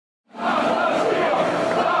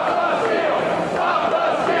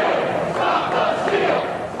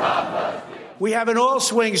we have in all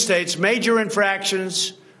swing states major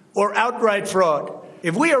infractions or outright fraud.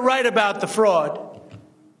 If we are right about the fraud,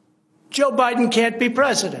 Joe Biden can't be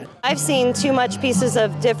president. I've seen too much pieces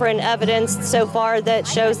of different evidence so far that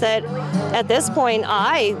shows that at this point,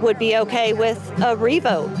 I would be okay with a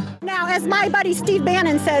revote. Now, as my buddy Steve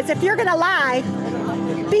Bannon says, if you're going to lie,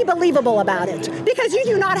 be believable about it. Because you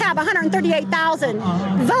do not have 138,000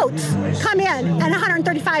 votes come in and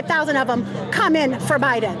 135,000 of them come in for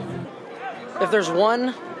Biden. If there's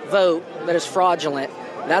one vote that is fraudulent,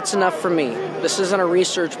 that's enough for me. This isn't a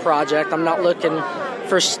research project. I'm not looking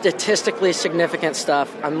for statistically significant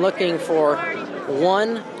stuff. I'm looking for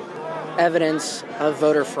one evidence of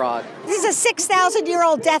voter fraud. This is a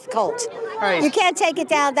 6,000-year-old death cult. Right. You can't take it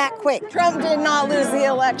down that quick. Trump did not lose the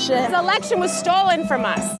election. The election was stolen from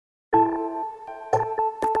us.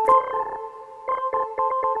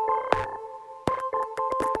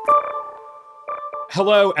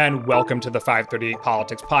 Hello and welcome to the 538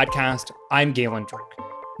 Politics Podcast. I'm Galen Drake.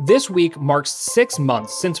 This week marks 6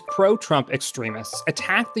 months since pro-Trump extremists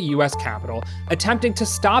attacked the U.S. Capitol, attempting to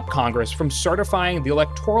stop Congress from certifying the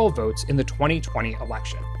electoral votes in the 2020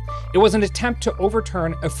 election. It was an attempt to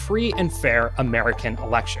overturn a free and fair American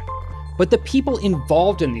election. But the people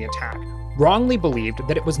involved in the attack wrongly believed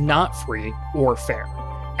that it was not free or fair.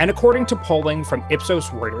 And according to polling from Ipsos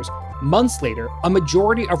Reuters, months later, a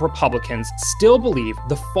majority of Republicans still believe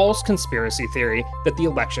the false conspiracy theory that the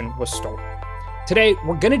election was stolen. Today,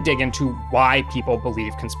 we're going to dig into why people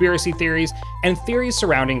believe conspiracy theories and theories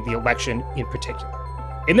surrounding the election in particular.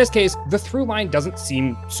 In this case, the through line doesn't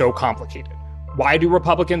seem so complicated. Why do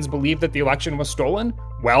Republicans believe that the election was stolen?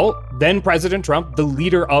 Well, then President Trump, the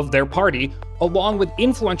leader of their party, along with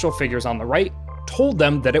influential figures on the right, told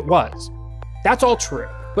them that it was. That's all true,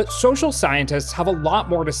 but social scientists have a lot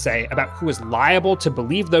more to say about who is liable to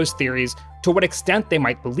believe those theories, to what extent they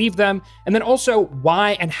might believe them, and then also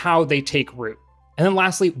why and how they take root. And then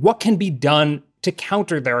lastly, what can be done to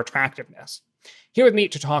counter their attractiveness? Here with me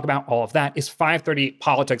to talk about all of that is 538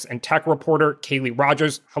 politics and tech reporter Kaylee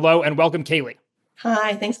Rogers. Hello and welcome, Kaylee.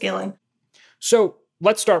 Hi, thanks, Galen. So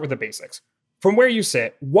let's start with the basics. From where you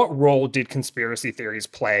sit, what role did conspiracy theories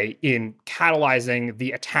play in catalyzing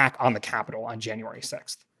the attack on the Capitol on January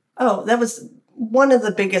 6th? Oh, that was one of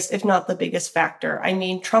the biggest, if not the biggest factor. I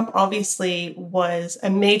mean, Trump obviously was a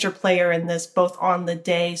major player in this, both on the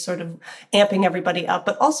day, sort of amping everybody up,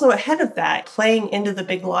 but also ahead of that, playing into the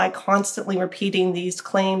big lie, constantly repeating these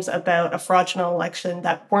claims about a fraudulent election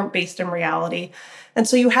that weren't based in reality. And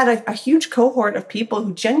so you had a huge cohort of people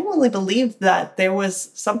who genuinely believed that there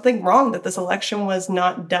was something wrong, that this election was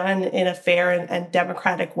not done in a fair and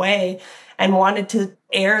democratic way, and wanted to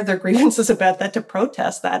air their grievances about that, to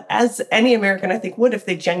protest that, as any American, I think, would if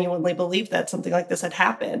they genuinely believed that something like this had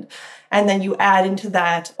happened. And then you add into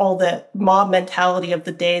that all the mob mentality of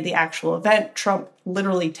the day, the actual event, Trump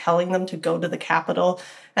literally telling them to go to the Capitol,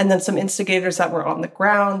 and then some instigators that were on the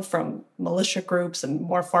ground from militia groups and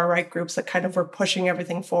more far-right groups that kind of were pushing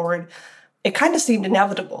everything forward. It kind of seemed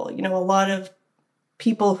inevitable. You know, a lot of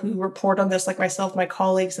people who report on this, like myself, my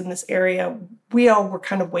colleagues in this area, we all were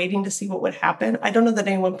kind of waiting to see what would happen. I don't know that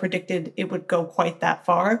anyone predicted it would go quite that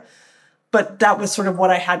far, but that was sort of what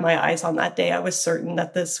I had my eyes on that day. I was certain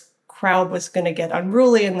that this crowd was going to get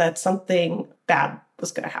unruly and that something bad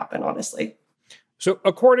was going to happen, honestly. So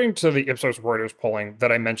according to the Ipsos Reuters polling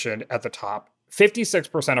that I mentioned at the top,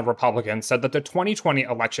 56% of Republicans said that the 2020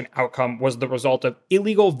 election outcome was the result of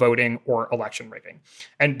illegal voting or election rigging.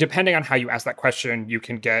 And depending on how you ask that question, you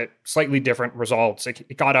can get slightly different results.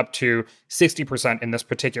 It got up to 60% in this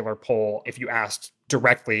particular poll if you asked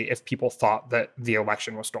directly if people thought that the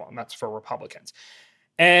election was stolen. That's for Republicans.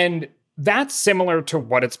 And that's similar to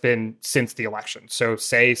what it's been since the election. So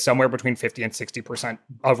say somewhere between 50 and 60%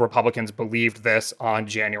 of Republicans believed this on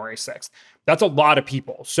January 6th. That's a lot of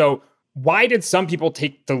people. So why did some people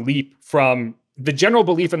take the leap from the general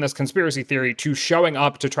belief in this conspiracy theory to showing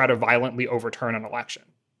up to try to violently overturn an election?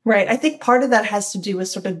 Right. I think part of that has to do with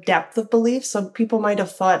sort of depth of belief. So people might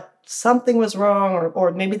have thought something was wrong,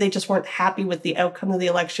 or maybe they just weren't happy with the outcome of the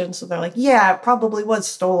election. So they're like, yeah, it probably was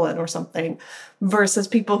stolen or something, versus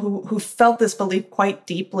people who felt this belief quite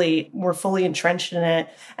deeply, were fully entrenched in it,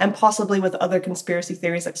 and possibly with other conspiracy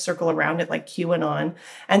theories that circle around it, like QAnon.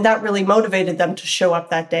 And that really motivated them to show up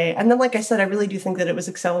that day. And then, like I said, I really do think that it was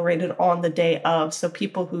accelerated on the day of. So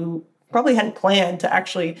people who probably hadn't planned to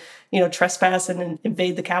actually, trespass and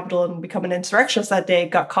invade the Capitol and become an insurrectionist that day,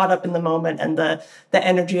 got caught up in the moment and the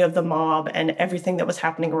energy of the mob and everything that was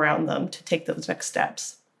happening around them to take those next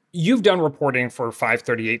steps. You've done reporting for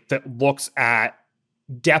 538 that looks at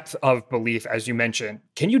depth of belief, as you mentioned.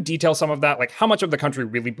 Can you detail some of that? Like, how much of the country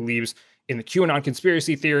really believes in the QAnon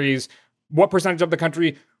conspiracy theories? What percentage of the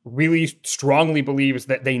country really strongly believes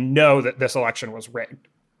that they know that this election was rigged?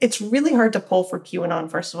 It's really hard to pull for QAnon,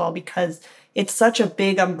 first of all, because it's such a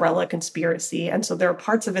big umbrella conspiracy. And so there are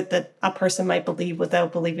parts of it that a person might believe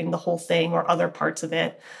without believing the whole thing, or other parts of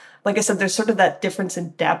it. Like I said, there's sort of that difference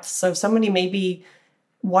in depth. So if somebody maybe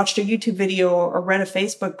watched a YouTube video or read a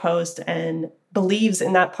Facebook post and believes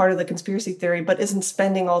in that part of the conspiracy theory, but isn't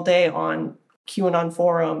spending all day on QAnon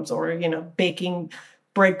forums or, baking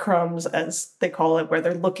breadcrumbs, as they call it, where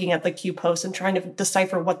they're looking at the Q posts and trying to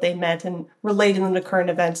decipher what they meant and relating them to current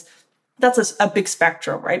events. That's a big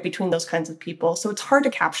spectrum, right, between those kinds of people. So it's hard to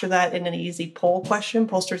capture that in an easy poll question.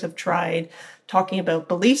 Pollsters have tried talking about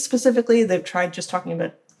beliefs specifically. They've tried just talking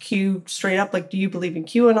about Q straight up, like, do you believe in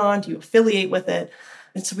QAnon? Do you affiliate with it?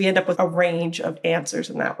 And so we end up with a range of answers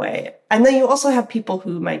in that way. And then you also have people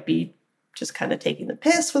who might be just kind of taking the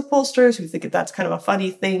piss with pollsters, who think that that's kind of a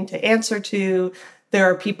funny thing to answer to. There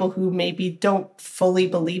are people who maybe don't fully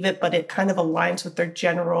believe it, but it kind of aligns with their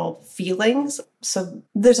general feelings. So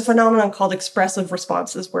there's a phenomenon called expressive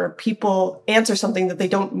responses, where people answer something that they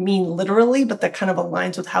don't mean literally, but that kind of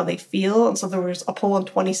aligns with how they feel. And so there was a poll in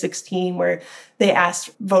 2016 where they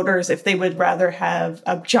asked voters if they would rather have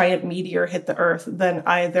a giant meteor hit the Earth than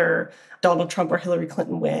either Donald Trump or Hillary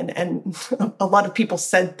Clinton win. And a lot of people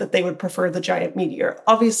said that they would prefer the giant meteor.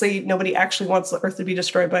 Obviously, nobody actually wants the Earth to be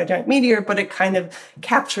destroyed by a giant meteor, but it kind of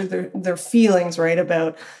captured their feelings, right,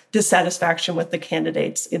 about dissatisfaction with the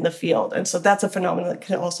candidates in the field. And so that's a phenomenon that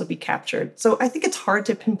can also be captured. So I think it's hard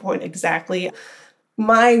to pinpoint exactly.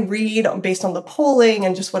 My read, based on the polling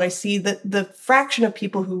and just what I see, that the fraction of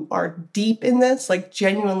people who are deep in this, like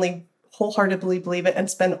genuinely wholeheartedly believe it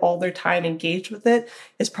and spend all their time engaged with it,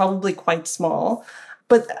 is probably quite small.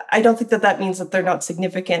 But I don't think that means that they're not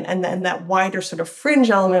significant. And then that wider sort of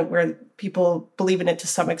fringe element where people believe in it to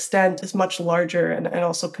some extent is much larger and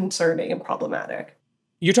also concerning and problematic.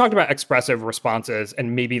 You talked about expressive responses,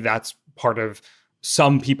 and maybe that's part of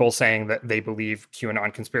some people saying that they believe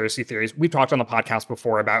QAnon conspiracy theories. We've talked on the podcast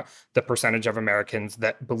before about the percentage of Americans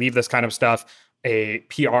that believe this kind of stuff. A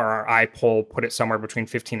PRRI poll put it somewhere between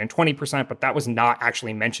 15 and 20%, but that was not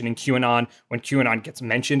actually mentioning QAnon. When QAnon gets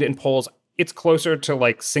mentioned in polls, it's closer to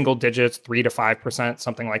like single digits, 3 to 5%,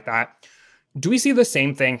 something like that. Do we see the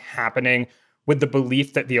same thing happening with the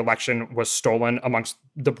belief that the election was stolen amongst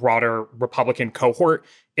the broader Republican cohort,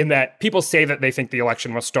 in that people say that they think the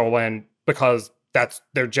election was stolen because that's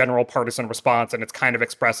their general partisan response and it's kind of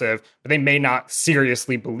expressive, but they may not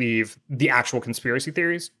seriously believe the actual conspiracy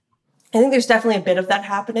theories? I think there's definitely a bit of that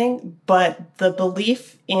happening, but the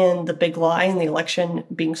belief in the big lie and the election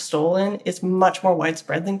being stolen is much more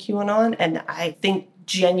widespread than QAnon, and I think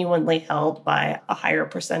genuinely held by a higher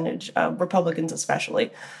percentage of Republicans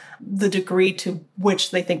especially. The degree to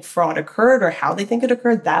which they think fraud occurred or how they think it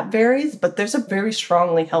occurred, that varies, but there's a very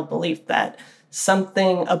strongly held belief that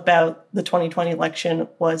something about the 2020 election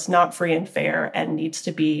was not free and fair and needs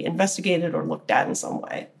to be investigated or looked at in some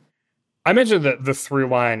way. I mentioned that the through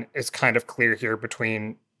line is kind of clear here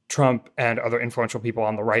between Trump and other influential people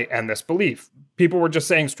on the right and this belief. People were just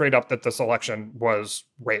saying straight up that this election was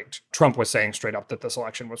rigged. Trump was saying straight up that this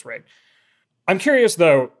election was rigged. I'm curious,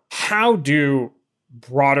 though, how do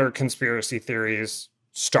broader conspiracy theories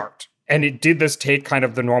start? And did this take kind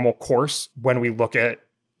of the normal course when we look at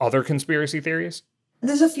other conspiracy theories?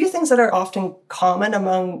 There's a few things that are often common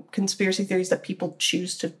among conspiracy theories that people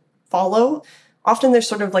choose to follow. Often there's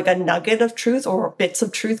sort of like a nugget of truth or bits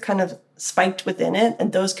of truth kind of spiked within it,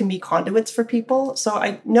 and those can be conduits for people. So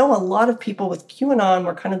I know a lot of people with QAnon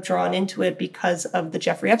were kind of drawn into it because of the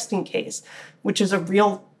Jeffrey Epstein case, which is a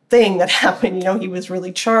real thing that happened. You know, he was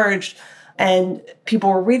really charged, and people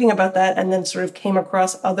were reading about that and then sort of came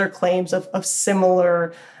across other claims of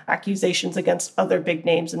similar accusations against other big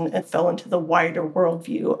names and fell into the wider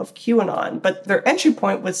worldview of QAnon. But their entry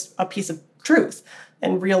point was a piece of truth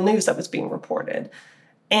and real news that was being reported.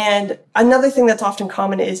 And another thing that's often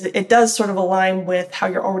common is it does sort of align with how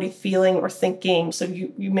you're already feeling or thinking. So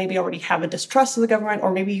you maybe already have a distrust of the government,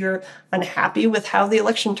 or maybe you're unhappy with how the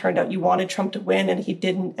election turned out. You wanted Trump to win and he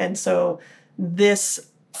didn't. And so this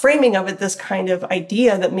framing of it, this kind of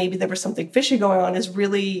idea that maybe there was something fishy going on, is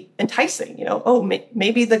really enticing. You know, oh,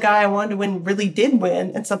 maybe the guy I wanted to win really did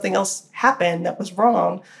win and something else happened that was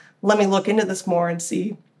wrong. Let me look into this more and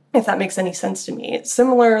see if that makes any sense to me.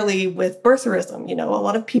 Similarly with birtherism, you know, a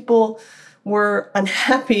lot of people were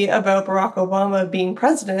unhappy about Barack Obama being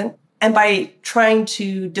president, And by trying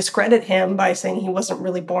to discredit him by saying he wasn't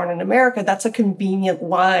really born in America, that's a convenient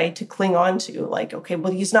lie to cling on to. Like, okay,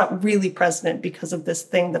 well, he's not really president because of this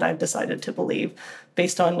thing that I've decided to believe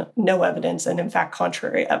based on no evidence and, in fact,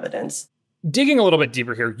 contrary evidence. Digging a little bit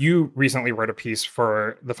deeper here, you recently wrote a piece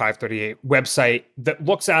for the 538 website that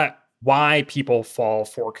looks at why people fall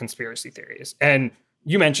for conspiracy theories. And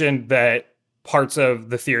you mentioned that parts of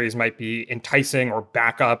the theories might be enticing or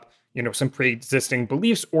back up, some pre-existing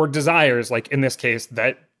beliefs or desires, like in this case,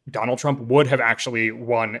 that Donald Trump would have actually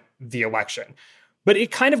won the election. But it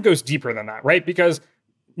kind of goes deeper than that, right? Because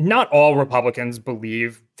not all Republicans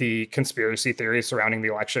believe the conspiracy theories surrounding the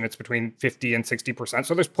election. It's between 50 and 60%.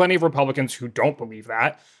 So there's plenty of Republicans who don't believe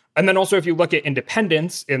that. And then also, if you look at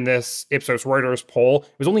independents in this Ipsos Reuters poll,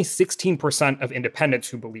 it was only 16% of independents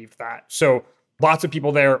who believed that. So lots of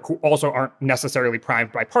people there who also aren't necessarily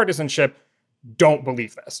primed by partisanship don't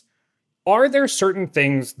believe this. Are there certain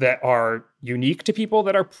things that are unique to people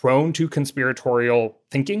that are prone to conspiratorial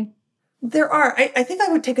thinking? There are. I think I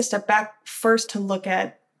would take a step back first to look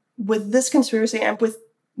at, with this conspiracy and with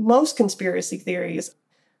most conspiracy theories,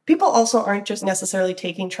 people also aren't just necessarily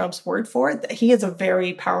taking Trump's word for it. He is a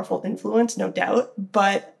very powerful influence, no doubt.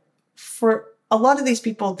 But for a lot of these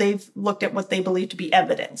people, they've looked at what they believe to be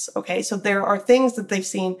evidence. Okay, so there are things that they've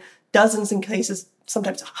seen, dozens in cases,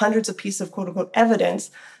 sometimes hundreds of pieces of quote unquote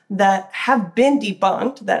evidence that have been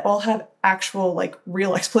debunked, that all have actual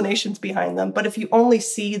real explanations behind them. But if you only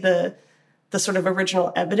see the sort of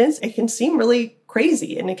original evidence, it can seem really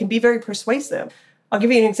crazy and it can be very persuasive. I'll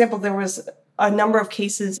give you an example. There was a number of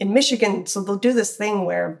cases in Michigan. So they'll do this thing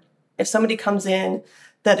where if somebody comes in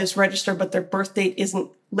that is registered, but their birth date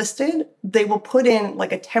isn't listed, they will put in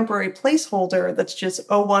a temporary placeholder that's just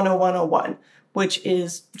 010101, which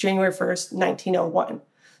is January 1st, 1901.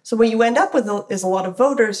 So what you end up with is a lot of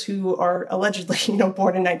voters who are allegedly,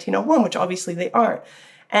 born in 1901, which obviously they aren't.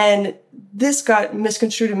 And this got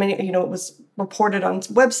misconstrued in many, it was reported on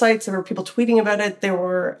websites. There were people tweeting about it. There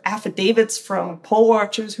were affidavits from poll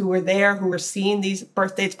watchers who were there, who were seeing these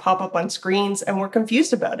birth dates pop up on screens and were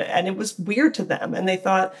confused about it. And it was weird to them. And they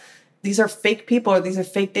thought, these are fake people, or these are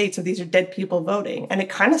fake dates, or these are dead people voting. And it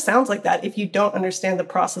kind of sounds like that if you don't understand the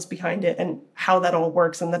process behind it and how that all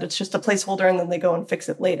works, and that it's just a placeholder and then they go and fix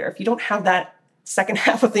it later. If you don't have that second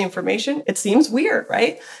half of the information, it seems weird,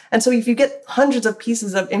 right? And so if you get hundreds of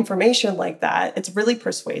pieces of information like that, it's really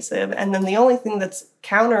persuasive. And then the only thing that's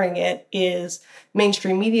countering it is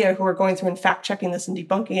mainstream media, who are going through and fact-checking this and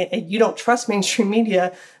debunking it, and you don't trust mainstream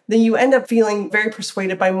media, then you end up feeling very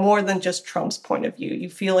persuaded by more than just Trump's point of view. You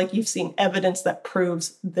feel like you've seen evidence that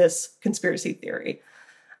proves this conspiracy theory.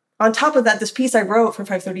 On top of that, this piece I wrote for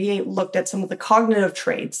 538 looked at some of the cognitive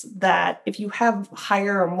traits that if you have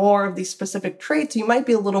higher or more of these specific traits, you might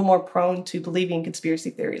be a little more prone to believing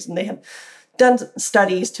conspiracy theories. And they have done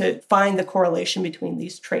studies to find the correlation between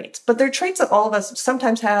these traits. But they're traits that all of us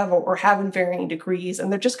sometimes have or have in varying degrees.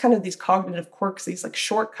 And they're just kind of these cognitive quirks, these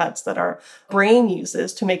shortcuts that our brain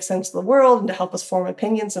uses to make sense of the world and to help us form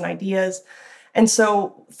opinions and ideas. And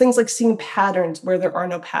so things like seeing patterns where there are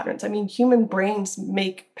no patterns. I mean, human brains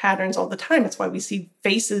make patterns all the time. It's why we see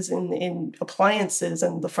faces in appliances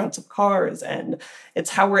and the fronts of cars, and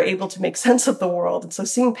it's how we're able to make sense of the world. And so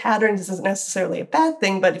seeing patterns isn't necessarily a bad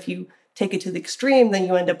thing, but if you take it to the extreme, then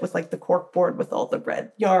you end up with the cork board with all the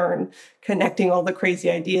red yarn connecting all the crazy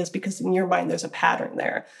ideas, because in your mind there's a pattern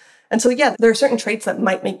there. And so, yeah, there are certain traits that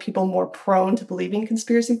might make people more prone to believing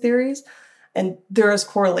conspiracy theories. And there is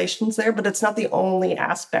correlations there, but it's not the only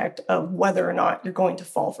aspect of whether or not you're going to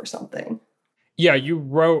fall for something. Yeah, you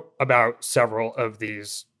wrote about several of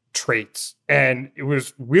these traits, and it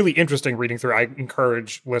was really interesting reading through. I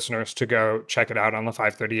encourage listeners to go check it out on the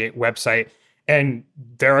 538 website. And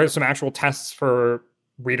there are some actual tests for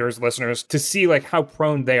readers, listeners, to see how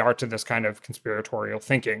prone they are to this kind of conspiratorial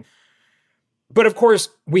thinking. But of course,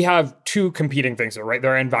 we have two competing things there, right?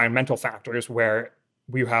 There are environmental factors where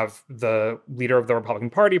you have the leader of the Republican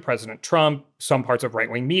Party, President Trump, some parts of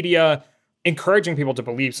right-wing media encouraging people to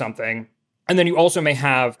believe something. And then you also may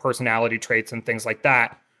have personality traits and things like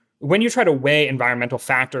that. When you try to weigh environmental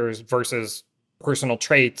factors versus personal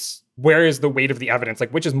traits, where is the weight of the evidence?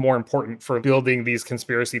 Which is more important for building these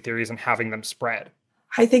conspiracy theories and having them spread?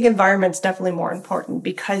 I think environment's definitely more important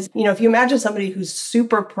because, if you imagine somebody who's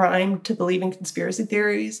super primed to believe in conspiracy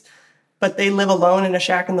theories, but they live alone in a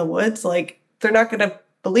shack in the woods, they're not going to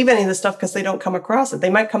believe any of this stuff because they don't come across it.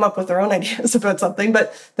 They might come up with their own ideas about something,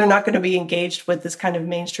 but they're not going to be engaged with this kind of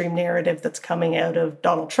mainstream narrative that's coming out of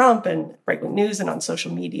Donald Trump and right-wing news and on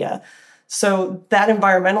social media. So that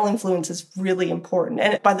environmental influence is really important.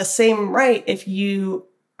 And by the same right, if you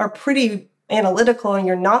are pretty analytical and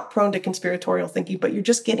you're not prone to conspiratorial thinking, but you're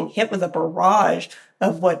just getting hit with a barrage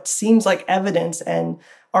of what seems like evidence and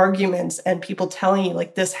arguments and people telling you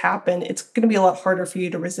like this happened, it's going to be a lot harder for you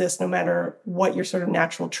to resist no matter what your sort of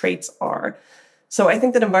natural traits are. So I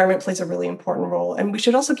think that environment plays a really important role. And we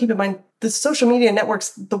should also keep in mind the social media networks,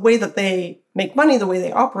 the way that they make money, the way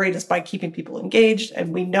they operate is by keeping people engaged.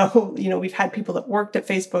 And we know, we've had people that worked at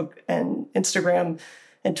Facebook and Instagram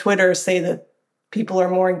and Twitter say that people are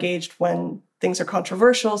more engaged when things are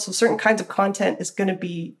controversial. So certain kinds of content is going to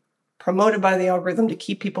be promoted by the algorithm to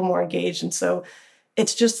keep people more engaged. And so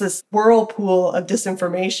it's just this whirlpool of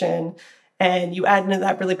disinformation. And you add into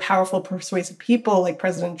that really powerful, persuasive people like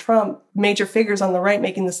President Trump, major figures on the right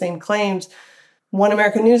making the same claims, One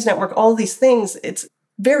American News Network, all these things. It's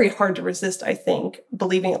very hard to resist, I think,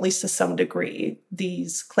 believing at least to some degree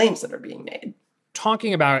these claims that are being made.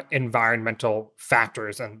 Talking about environmental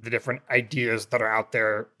factors and the different ideas that are out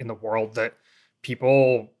there in the world that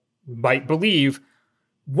people might believe,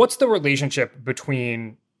 what's the relationship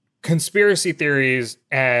between conspiracy theories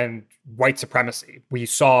and white supremacy? We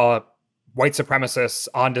saw white supremacists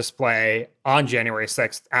on display on January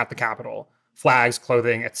 6th at the Capitol, flags,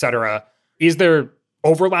 clothing, etc. Is there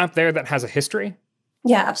overlap there that has a history?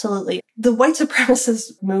 Yeah, absolutely. The white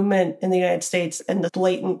supremacist movement in the United States and the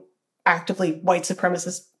blatant, actively white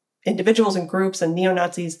supremacist individuals and groups and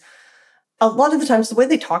neo-Nazis, a lot of the times the way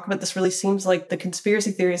they talk about this really seems like the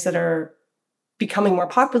conspiracy theories that are becoming more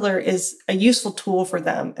popular is a useful tool for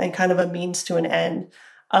them and kind of a means to an end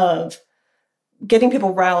of getting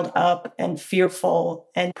people riled up and fearful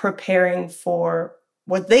and preparing for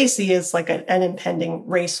what they see as like an impending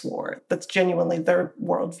race war that's genuinely their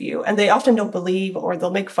worldview. And they often don't believe, or they'll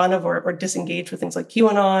make fun of or disengage with things like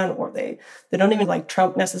QAnon, or they don't even like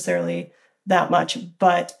Trump necessarily that much.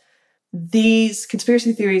 But these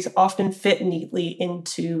conspiracy theories often fit neatly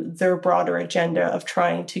into their broader agenda of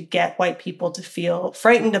trying to get white people to feel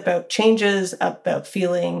frightened about changes, about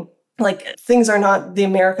feeling like things are not the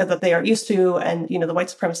America that they are used to. And, the white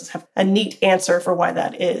supremacists have a neat answer for why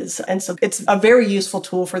that is. And so it's a very useful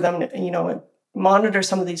tool for them to, monitor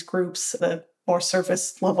some of these groups, the more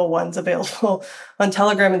surface level ones available on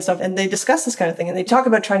Telegram and stuff. And they discuss this kind of thing. And they talk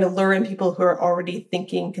about trying to lure in people who are already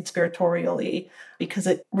thinking conspiratorially, because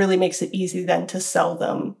it really makes it easy then to sell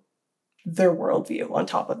them their worldview on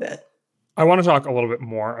top of it. I want to talk a little bit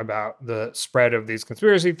more about the spread of these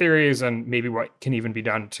conspiracy theories and maybe what can even be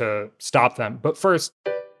done to stop them. But first...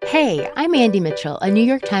 Hey, I'm Andy Mitchell, a New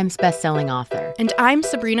York Times bestselling author. And I'm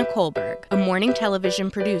Sabrina Kohlberg, a morning television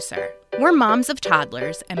producer. We're moms of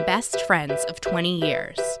toddlers and best friends of 20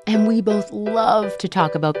 years. And we both love to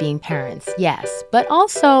talk about being parents, yes, but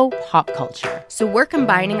also pop culture. So we're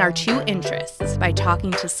combining our two interests by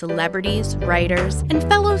talking to celebrities, writers, and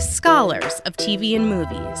fellow scholars of TV and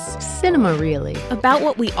movies. Cinema, really. About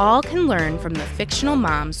what we all can learn from the fictional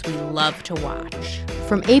moms we love to watch.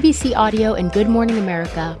 From ABC Audio and Good Morning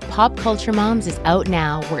America, Pop Culture Moms is out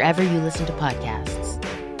now wherever you listen to podcasts.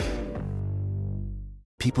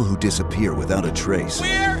 People who disappear without a trace.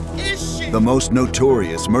 Where is she? The most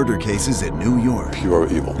notorious murder cases in New York.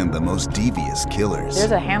 Pure evil. And the most devious killers.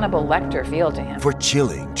 There's a Hannibal Lecter feel to him. For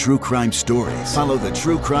chilling true crime stories, follow the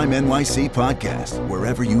True Crime NYC podcast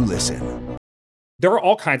wherever you listen. There are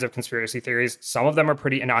all kinds of conspiracy theories. Some of them are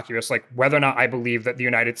pretty innocuous, like whether or not I believe that the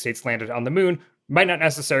United States landed on the moon might not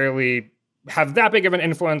necessarily have that big of an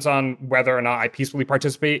influence on whether or not I peacefully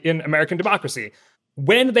participate in American democracy.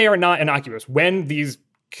 When they are not innocuous, when these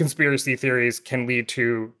conspiracy theories can lead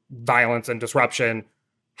to violence and disruption,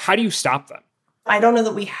 how do you stop them? I don't know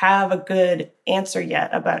that we have a good answer yet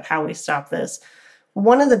about how we stop this.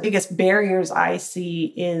 One of the biggest barriers I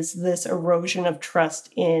see is this erosion of trust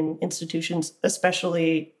in institutions,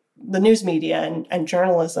 especially the news media and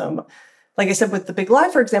journalism. Like I said, with the Big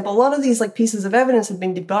Lie, for example, a lot of these pieces of evidence have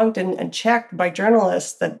been debunked and checked by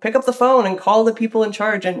journalists that pick up the phone and call the people in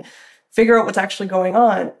charge and figure out what's actually going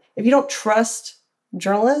on. If you don't trust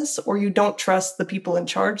journalists or you don't trust the people in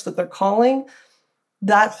charge that they're calling,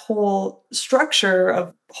 that whole structure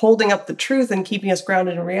of holding up the truth and keeping us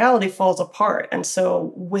grounded in reality falls apart. And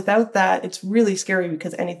so without that, it's really scary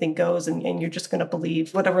because anything goes and you're just going to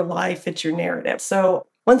believe whatever lie fits your narrative. So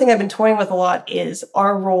one thing I've been toying with a lot is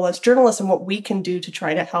our role as journalists and what we can do to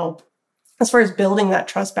try to help as far as building that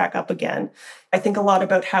trust back up again. I think a lot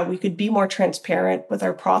about how we could be more transparent with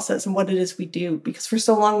our process and what it is we do, because for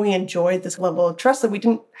so long we enjoyed this level of trust that we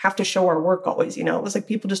didn't have to show our work always. It was like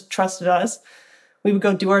people just trusted us. We would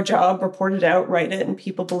go do our job, report it out, write it, and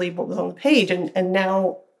people believe what was on the page. And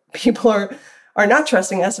now people are not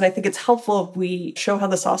trusting us. And I think it's helpful if we show how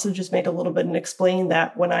the sausage is made a little bit and explain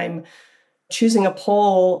that when I'm choosing a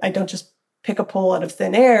poll, I don't just pick a poll out of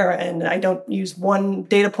thin air, and I don't use one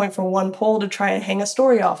data point from one poll to try and hang a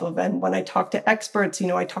story off of. And when I talk to experts,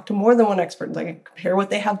 I talk to more than one expert, and I can compare what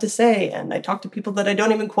they have to say. And I talk to people that I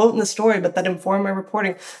don't even quote in the story, but that inform my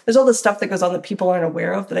reporting. There's all this stuff that goes on that people aren't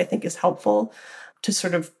aware of that I think is helpful to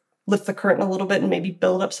sort of lift the curtain a little bit and maybe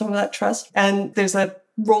build up some of that trust. And there's a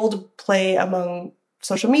role to play among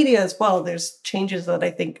social media as well. There's changes that I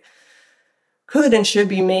think could and should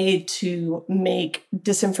be made to make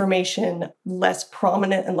disinformation less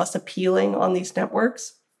prominent and less appealing on these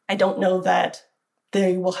networks. I don't know that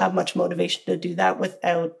they will have much motivation to do that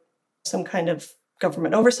without some kind of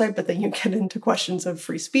government oversight, but then you get into questions of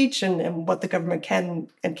free speech and what the government can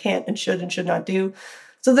and can't and should not do.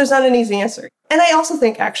 So there's not an easy answer. And I also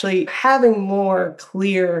think actually having more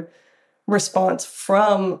clear response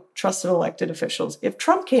from trusted elected officials. If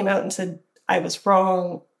Trump came out and said, I was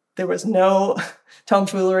wrong, there was no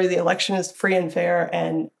tomfoolery, the election is free and fair,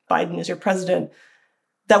 and Biden is your president,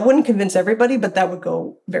 that wouldn't convince everybody, but that would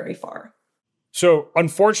go very far. So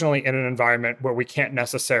unfortunately, in an environment where we can't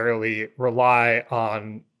necessarily rely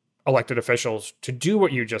on elected officials to do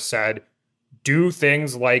what you just said, do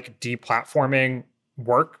things like deplatforming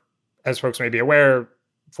work? As folks may be aware,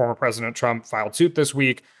 former President Trump filed suit this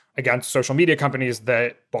week against social media companies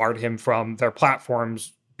that barred him from their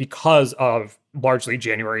platforms because of largely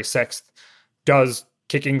January 6th. Does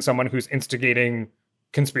kicking someone who's instigating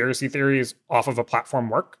conspiracy theories off of a platform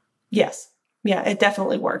work? Yes. Yeah, it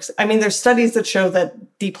definitely works. I mean, there's studies that show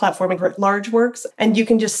that deplatforming at large works, and you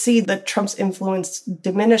can just see that Trump's influence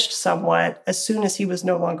diminished somewhat as soon as he was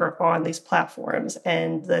no longer on these platforms,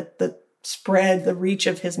 and that the spread, the reach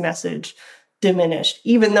of his message diminished,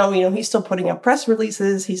 even though, he's still putting out press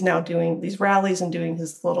releases. He's now doing these rallies and doing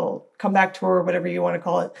his little comeback tour, or whatever you want to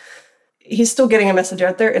call it. He's still getting a message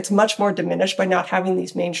out there. It's much more diminished by not having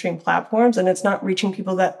these mainstream platforms, and it's not reaching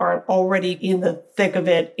people that aren't already in the thick of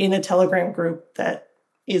it in a Telegram group that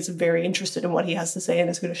is very interested in what he has to say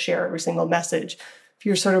and is going to share every single message. If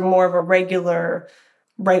you're sort of more of a regular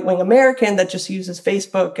right-wing American that just uses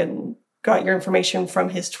Facebook and got your information from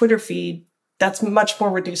his Twitter feed, that's much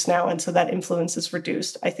more reduced now, and so that influence is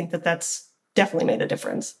reduced. I think that that's definitely made a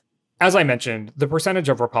difference. As I mentioned, the percentage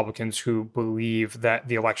of Republicans who believe that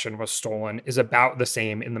the election was stolen is about the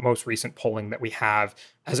same in the most recent polling that we have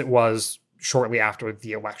as it was shortly after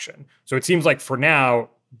the election. So it seems like for now,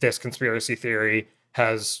 this conspiracy theory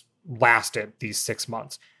has lasted these 6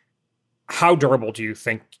 months. How durable do you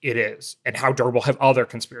think it is? And how durable have other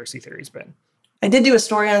conspiracy theories been? I did do a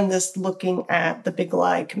story on this looking at the big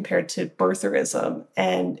lie compared to birtherism.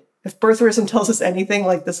 And if birtherism tells us anything,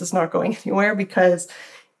 this is not going anywhere, because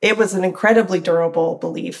it was an incredibly durable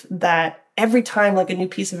belief that every time a new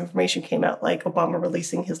piece of information came out, like Obama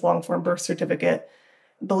releasing his long-form birth certificate,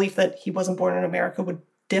 belief that he wasn't born in America would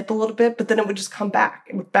dip a little bit, but then it would just come back.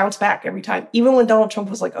 It would bounce back every time. Even when Donald Trump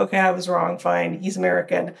was like, okay, I was wrong, fine, he's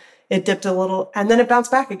American, it dipped a little, and then it bounced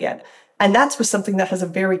back again. And that's with something that has a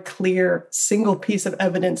very clear single piece of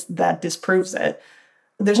evidence that disproves it.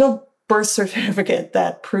 There's no birth certificate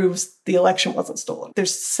that proves the election wasn't stolen.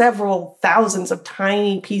 There's several thousands of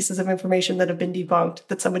tiny pieces of information that have been debunked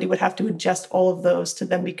that somebody would have to ingest all of those to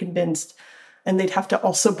then be convinced. And they'd have to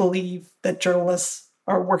also believe that journalists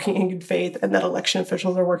are working in good faith and that election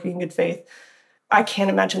officials are working in good faith. I can't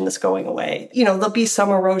imagine this going away. There'll be some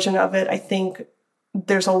erosion of it. I think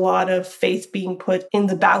there's a lot of faith being put in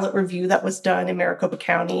the ballot review that was done in Maricopa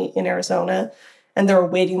County in Arizona, and they're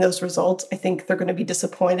awaiting those results. I think they're going to be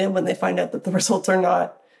disappointed when they find out that the results are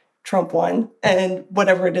not Trump won, and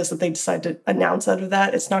whatever it is that they decide to announce out of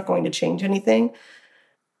that, it's not going to change anything.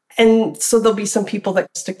 And so there'll be some people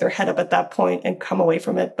that stick their head up at that point and come away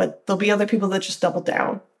from it, but there'll be other people that just double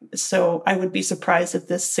down. So I would be surprised if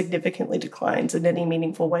this significantly declines in any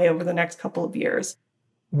meaningful way over the next couple of years.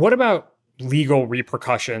 What about legal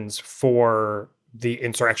repercussions for the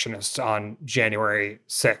insurrectionists on January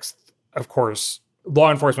 6th? Of course,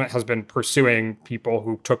 law enforcement has been pursuing people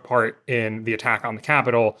who took part in the attack on the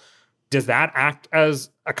Capitol. Does that act as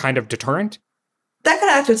a kind of deterrent? That could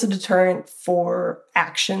act as a deterrent for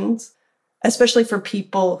actions, especially for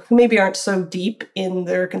people who maybe aren't so deep in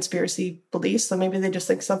their conspiracy beliefs. So maybe they just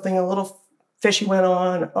think something a little fishy went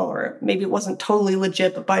on, or maybe it wasn't totally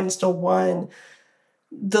legit, but Biden still won.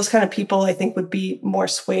 Those kind of people, I think, would be more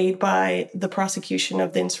swayed by the prosecution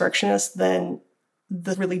of the insurrectionists than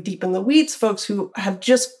the really deep in the weeds folks who have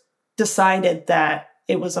just decided that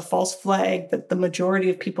it was a false flag, that the majority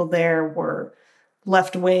of people there were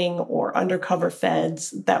left-wing or undercover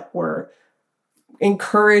feds that were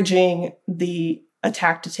encouraging the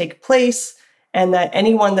attack to take place, and that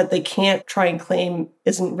anyone that they can't try and claim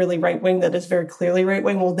isn't really right-wing, that is very clearly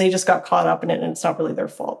right-wing, well, they just got caught up in it and it's not really their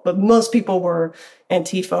fault. But most people were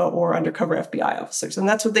Antifa or undercover FBI officers, and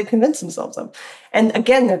that's what they convinced themselves of. And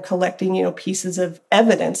again, they're collecting, pieces of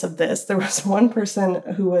evidence of this. There was one person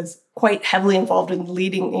who was quite heavily involved in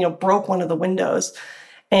leading, broke one of the windows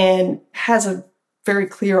and has a very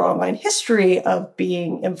clear online history of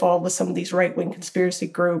being involved with some of these right-wing conspiracy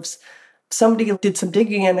groups. Somebody did some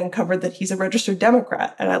digging and uncovered that he's a registered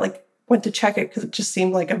Democrat. And I went to check it because it just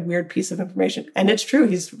seemed like a weird piece of information. And it's true.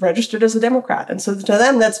 He's registered as a Democrat. And so to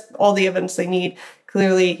them, that's all the evidence they need.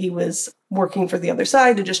 Clearly, he was working for the other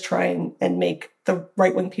side to just try and make the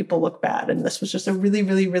right-wing people look bad. And this was just a really,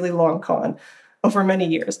 really, really long con over many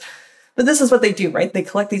years. But this is what they do, right? They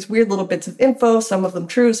collect these weird little bits of info, some of them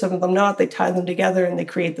true, some of them not. They tie them together and they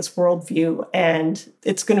create this worldview. And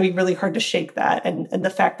it's going to be really hard to shake that. And the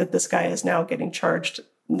fact that this guy is now getting charged,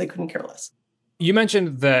 they couldn't care less. You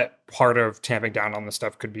mentioned that part of tamping down on this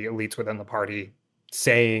stuff could be elites within the party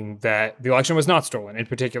saying that the election was not stolen, in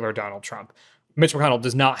particular Donald Trump. Mitch McConnell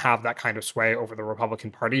does not have that kind of sway over the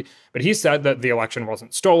Republican Party, but he said that the election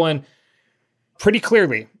wasn't stolen pretty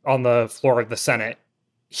clearly on the floor of the Senate.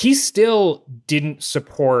 He still didn't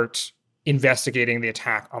support investigating the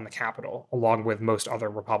attack on the Capitol, along with most other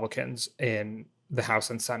Republicans in the House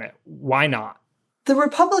and Senate. Why not? The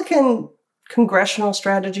Republican congressional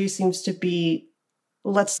strategy seems to be,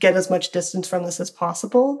 let's get as much distance from this as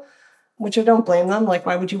possible, which I don't blame them.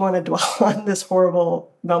 Why would you want to dwell on this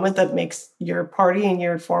horrible moment that makes your party and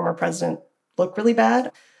your former president look really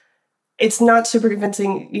bad? It's not super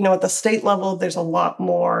convincing. At the state level, there's a lot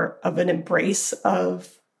more of an embrace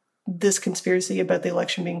of this conspiracy about the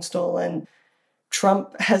election being stolen.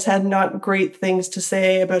 Trump has had not great things to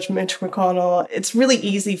say about Mitch McConnell. It's really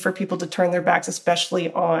easy for people to turn their backs,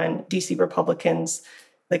 especially on DC Republicans.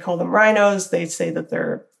 They call them rhinos. They say that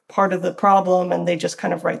they're part of the problem and they just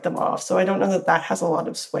kind of write them off. So I don't know that that has a lot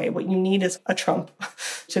of sway. What you need is a Trump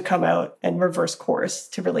to come out and reverse course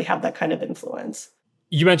to really have that kind of influence.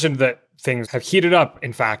 You mentioned that things have heated up,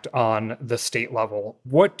 in fact, on the state level.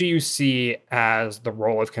 What do you see as the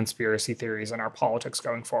role of conspiracy theories in our politics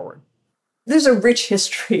going forward? There's a rich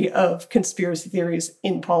history of conspiracy theories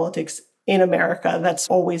in politics in America that's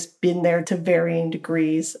always been there to varying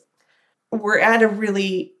degrees. We're at a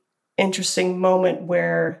really interesting moment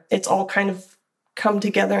where it's all kind of come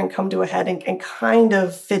together and come to a head and kind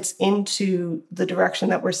of fits into the direction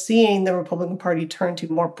that we're seeing the Republican Party turn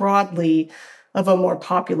to more broadly, of a more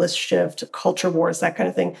populist shift, culture wars, that kind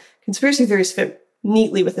of thing. Conspiracy theories fit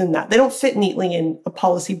neatly within that. They don't fit neatly in a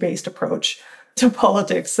policy-based approach to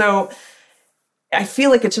politics. So I feel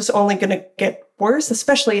like it's just only going to get worse,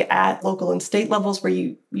 especially at local and state levels where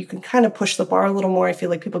you can kind of push the bar a little more. I feel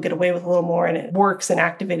like people get away with a little more and it works in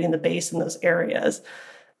activating the base in those areas.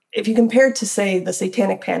 If you compare to, say, the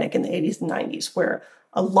Satanic Panic in the 80s and 90s, where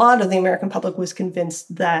a lot of the American public was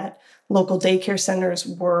convinced that local daycare centers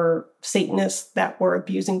were Satanists that were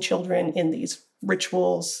abusing children in these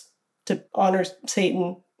rituals to honor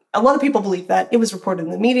Satan. A lot of people believe that. It was reported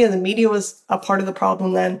in the media. The media was a part of the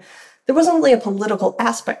problem then. There wasn't really a political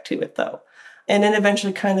aspect to it, though. And it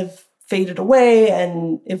eventually kind of faded away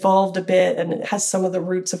and evolved a bit, and it has some of the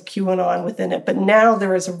roots of QAnon within it. But now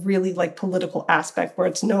there is a really political aspect where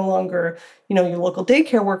it's no longer, your local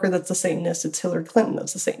daycare worker that's a Satanist. It's Hillary Clinton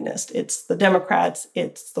that's a Satanist. It's the Democrats.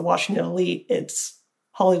 It's the Washington elite. It's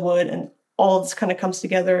Hollywood. And all of this kind of comes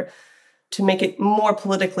together to make it more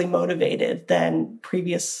politically motivated than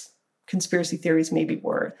previous conspiracy theories maybe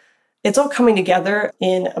were. It's all coming together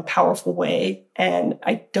in a powerful way, and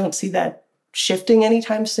I don't see that shifting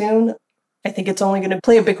anytime soon. I think it's only going to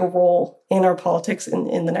play a bigger role in our politics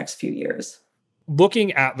in the next few years.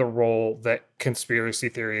 Looking at the role that conspiracy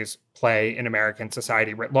theories play in American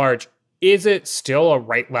society writ large, is it still a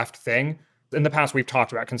right-left thing? In the past, we've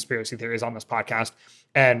talked about conspiracy theories on this podcast,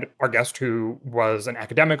 and our guest, who was an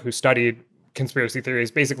academic who studied conspiracy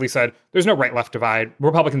theories, basically said there's no right-left divide.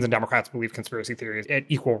 Republicans and Democrats believe conspiracy theories at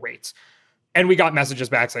equal rates. And we got messages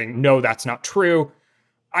back saying, no, that's not true.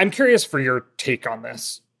 I'm curious for your take on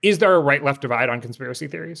this. Is there a right-left divide on conspiracy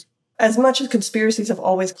theories? As much as conspiracies have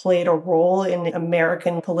always played a role in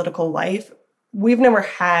American political life, we've never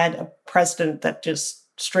had a president that just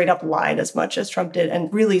straight up lied as much as Trump did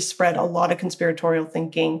and really spread a lot of conspiratorial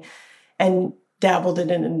thinking and dabbled in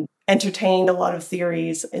it and entertained a lot of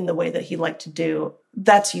theories in the way that he liked to do.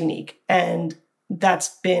 That's unique. And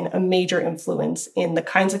that's been a major influence in the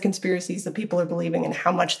kinds of conspiracies that people are believing and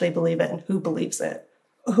how much they believe it and who believes it.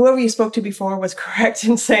 Whoever you spoke to before was correct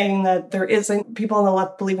in saying that there isn't people on the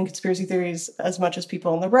left believe in conspiracy theories as much as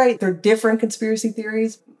people on the right. They're different conspiracy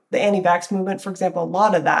theories. The anti-vax movement, for example, a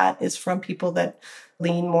lot of that is from people that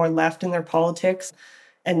lean more left in their politics.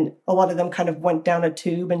 And a lot of them kind of went down a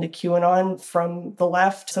tube into QAnon from the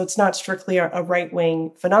left. So it's not strictly a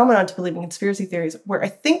right-wing phenomenon to believe in conspiracy theories. Where I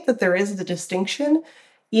think that there is the distinction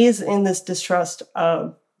is in this distrust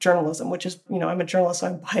of journalism, which is, I'm a journalist, so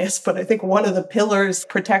I'm biased, but I think one of the pillars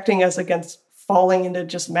protecting us against falling into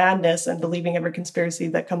just madness and believing every conspiracy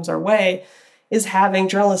that comes our way is having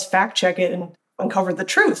journalists fact check it and uncover the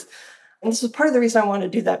truth. And this is part of the reason I want to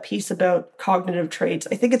do that piece about cognitive traits.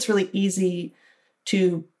 I think it's really easy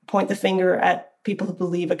to point the finger at people who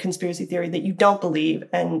believe a conspiracy theory that you don't believe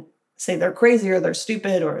and say they're crazy or they're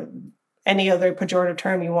stupid or any other pejorative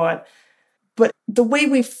term you want. But the way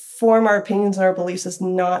we form our opinions and our beliefs is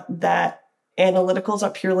not that analytical. It's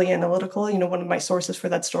not purely analytical. One of my sources for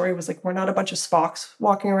that story was we're not a bunch of Spocks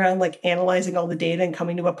walking around analyzing all the data and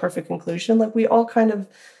coming to a perfect conclusion. We all kind of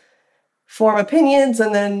form opinions,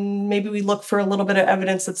 and then maybe we look for a little bit of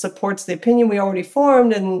evidence that supports the opinion we already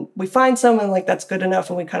formed, and we find something that's good enough,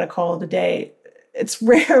 and we kind of call it a day. It's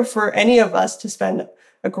rare for any of us to spend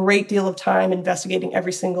a great deal of time investigating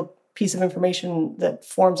every single piece of information that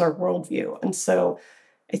forms our worldview. And so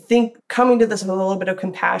I think coming to this with a little bit of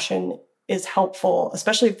compassion is helpful,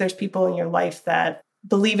 especially if there's people in your life that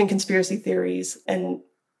believe in conspiracy theories and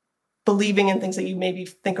believing in things that you maybe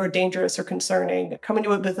think are dangerous or concerning. Coming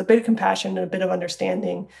to it with a bit of compassion and a bit of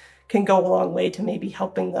understanding can go a long way to maybe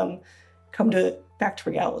helping them come back to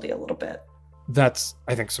reality a little bit. That's,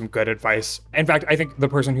 I think, some good advice. In fact, I think the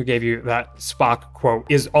person who gave you that Spock quote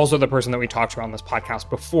is also the person that we talked to on this podcast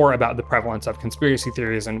before about the prevalence of conspiracy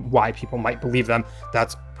theories and why people might believe them.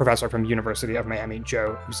 That's Professor from University of Miami,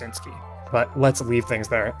 Joe Usinski. But let's leave things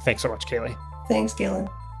there. Thanks so much, Kaylee. Thanks, Galen.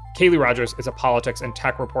 Kaylee Rogers is a politics and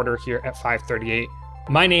tech reporter here at 538.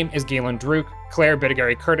 My name is Galen Druk. Claire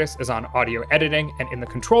Bidigary-Curtis is on audio editing and in the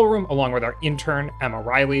control room, along with our intern, Emma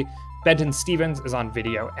Riley. Benton Stevens is on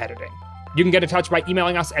video editing. You can get in touch by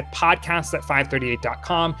emailing us at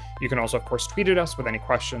podcasts@538.com. You can also, of course, tweet at us with any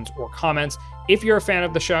questions or comments. If you're a fan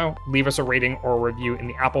of the show, leave us a rating or a review in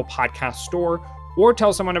the Apple Podcast Store or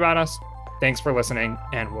tell someone about us. Thanks for listening,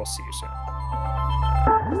 and we'll see you soon.